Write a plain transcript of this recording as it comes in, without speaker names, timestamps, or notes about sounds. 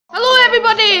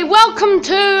everybody, welcome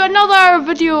to another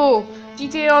video,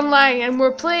 GTA Online, and we're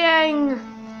playing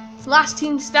Last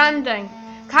Team Standing.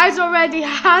 Kai's already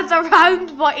had a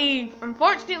round, but he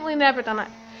unfortunately never done it.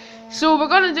 So we're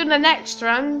going to do the next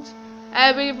round.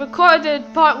 We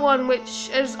recorded part 1, which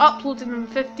is uploaded in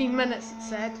 15 minutes, it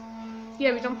said.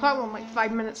 Yeah, we done part 1 like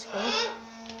 5 minutes ago.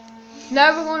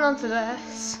 Now we're going on to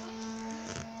this.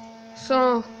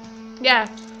 So, yeah,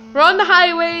 we're on the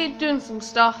highway doing some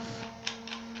stuff.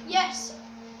 Yes.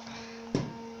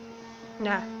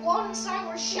 Nah. Once I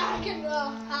was shagging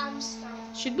the hamster.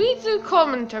 Should we do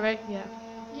commentary? Yeah.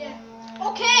 Yeah.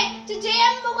 Okay, today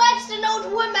I'm molesting old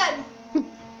women.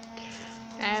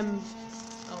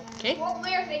 Okay. What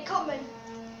way are they coming?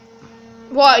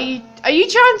 What are you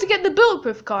trying to get the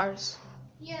bulletproof cars?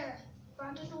 Yeah, but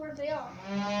I don't know where they are.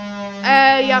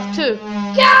 You have 2.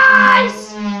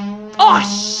 Guys! Oh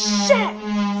shit!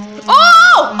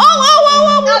 Oh!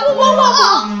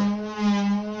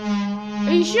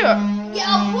 Are you sure? Yeah,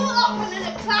 I blew it up and then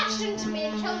it crashed into me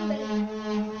and killed me.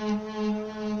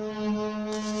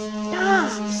 Ah,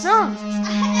 son. I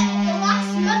hit it at the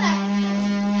last minute.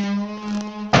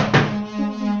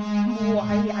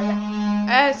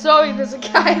 Sorry, there's a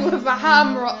guy with a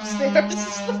hammer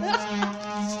upstairs.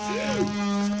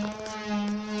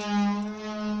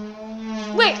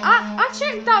 Wait, I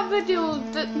checked that video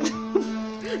that...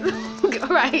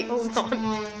 Right, hold on.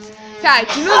 Guy,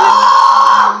 do you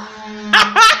know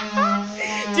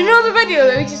do you know the video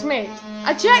that we just made?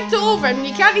 I checked it over and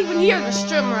you can't even hear the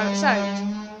streamer outside.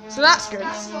 So that's good.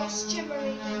 That's not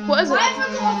strimmery. What is it? Why have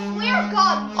I got a flare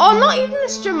gun? Oh, not even a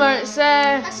streamer, it's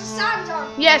That's a sander.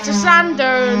 yeah, it's a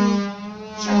sander.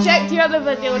 I checked the other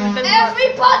video and it didn't work.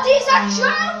 Everybody's a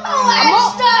child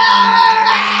molester!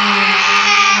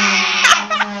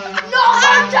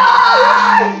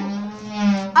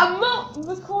 I'm not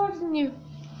recording you.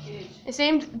 It's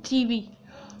aimed at the TV.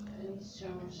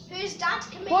 Whose dad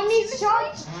committed What needs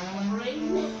suicide? charge?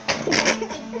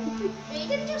 You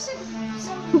didn't just say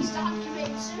someone's dad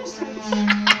committed suicide.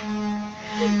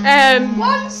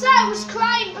 Once I was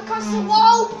crying because the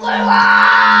wall blew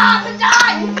up and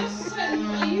died.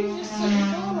 You just said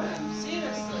him,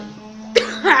 seriously.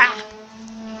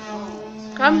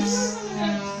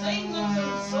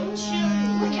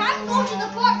 We can't go to the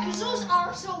park because those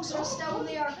arseholes are still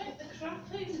there.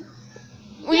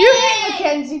 Well, you hate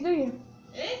Mackenzie, do you?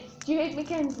 Eh? Do you hate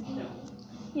Mackenzie? No.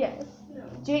 Yes. No.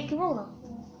 Do you hate Corona?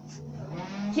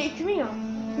 Do you hate Karina?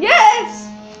 Yes!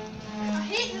 I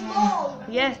hate them all.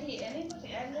 Yes.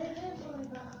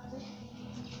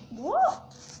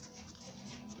 What?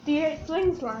 Do you hate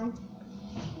Sling Slang?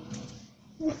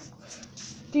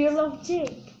 Do you love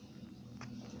Jake?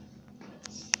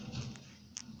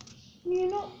 You're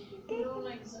not gay?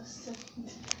 Non-existent.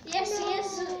 Yes, he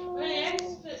is. Yes,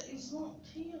 but he's not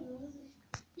here, is he?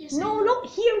 Yes, No, not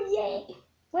here yet.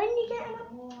 When you getting him?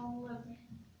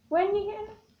 When you getting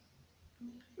him?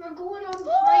 we're going on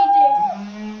Friday.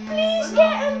 Please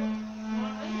get him.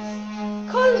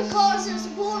 Because it's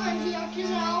boring here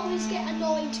because I always get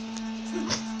annoyed.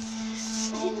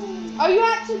 Are you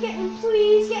actually getting him?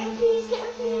 Please get him, please get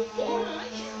him, please get him.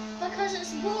 Because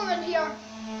it's boring here.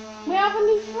 We have a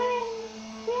new friend.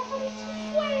 We have a new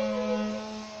friend.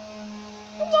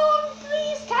 Come on,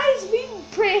 please. Kai's been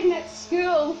praying at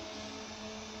school.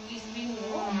 He's been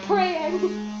what? Praying.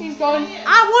 He's going,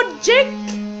 I want Jake.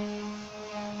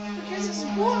 Because it's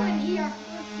boring here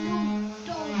with no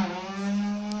dog.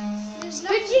 There's Did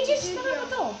nothing you to just do have here. a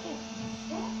dog?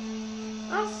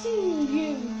 I've seen you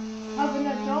having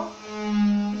a dog.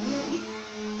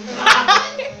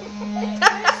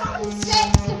 There's something sex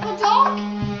with a dog.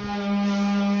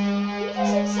 You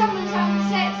just said someone's having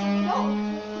sex with a dog.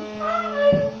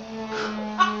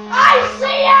 I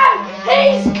see him!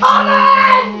 He's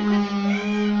coming!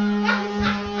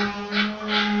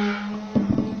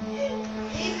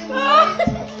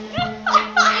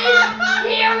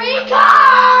 Here he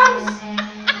comes!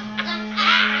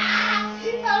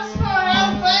 That's for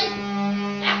helping.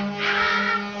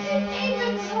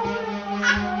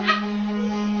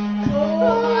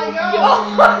 Oh my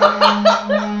god!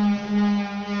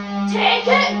 Take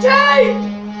it deep!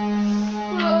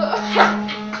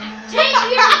 Take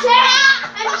your dick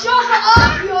and shove it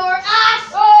up your ass!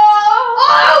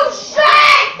 Oh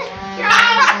shit!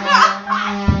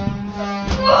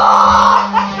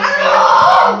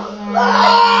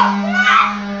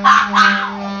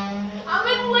 I'm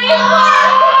in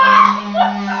labor!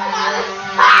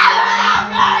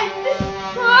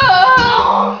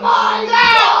 Oh my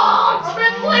god! I'm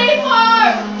in labor!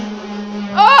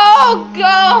 Oh,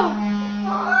 God.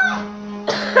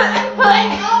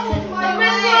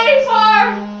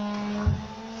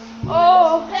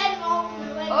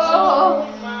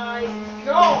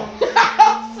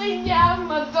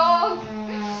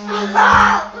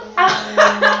 I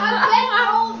bent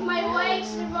both my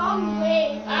legs the wrong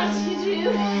way. As you do.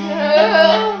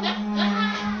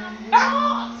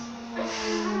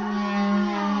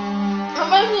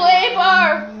 I'm in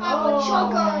labour. I'm a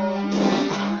chugger.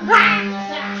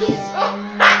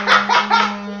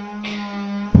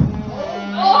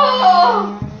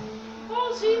 Oh!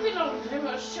 Oh, see, we don't do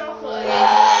much chocolate.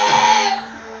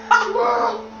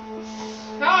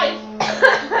 Right.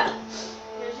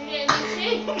 Did you get any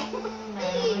change?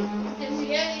 Did you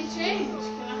get any change?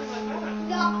 Can I have my back?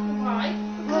 No, Why?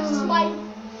 because it's my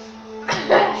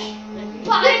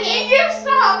Did you used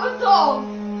to have a dog?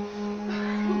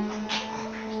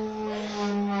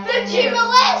 Did you?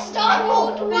 molest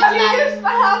Arnold Did you used to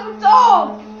have a dog?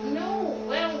 No,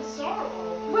 well, sort of.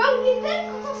 Well, you did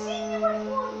because I've seen you with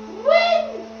one. When?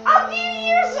 A few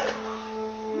years ago.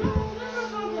 No, never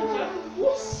found a dog.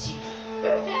 Yes, you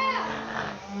have.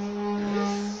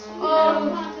 Oh. You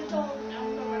have had a dog. I've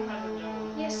never had a dog.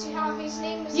 Yes, you have. His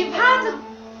name is. You've had a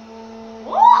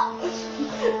what?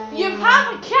 You've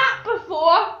had a cat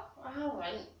before.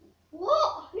 Alright.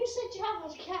 What? Who said you have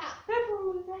a cat?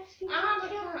 I have a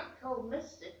cat called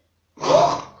Misty.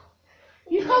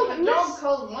 You I called have it a dog Miss.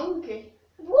 called Monkey.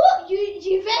 What?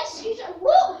 You rescued a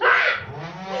what?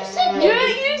 Who said You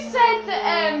that? said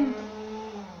that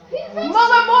Who rescued?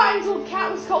 Mother Martin's little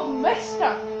cat was called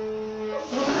Mister.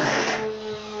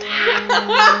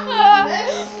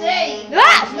 Misty!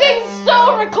 That thing's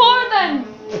still recording.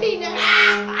 Penis.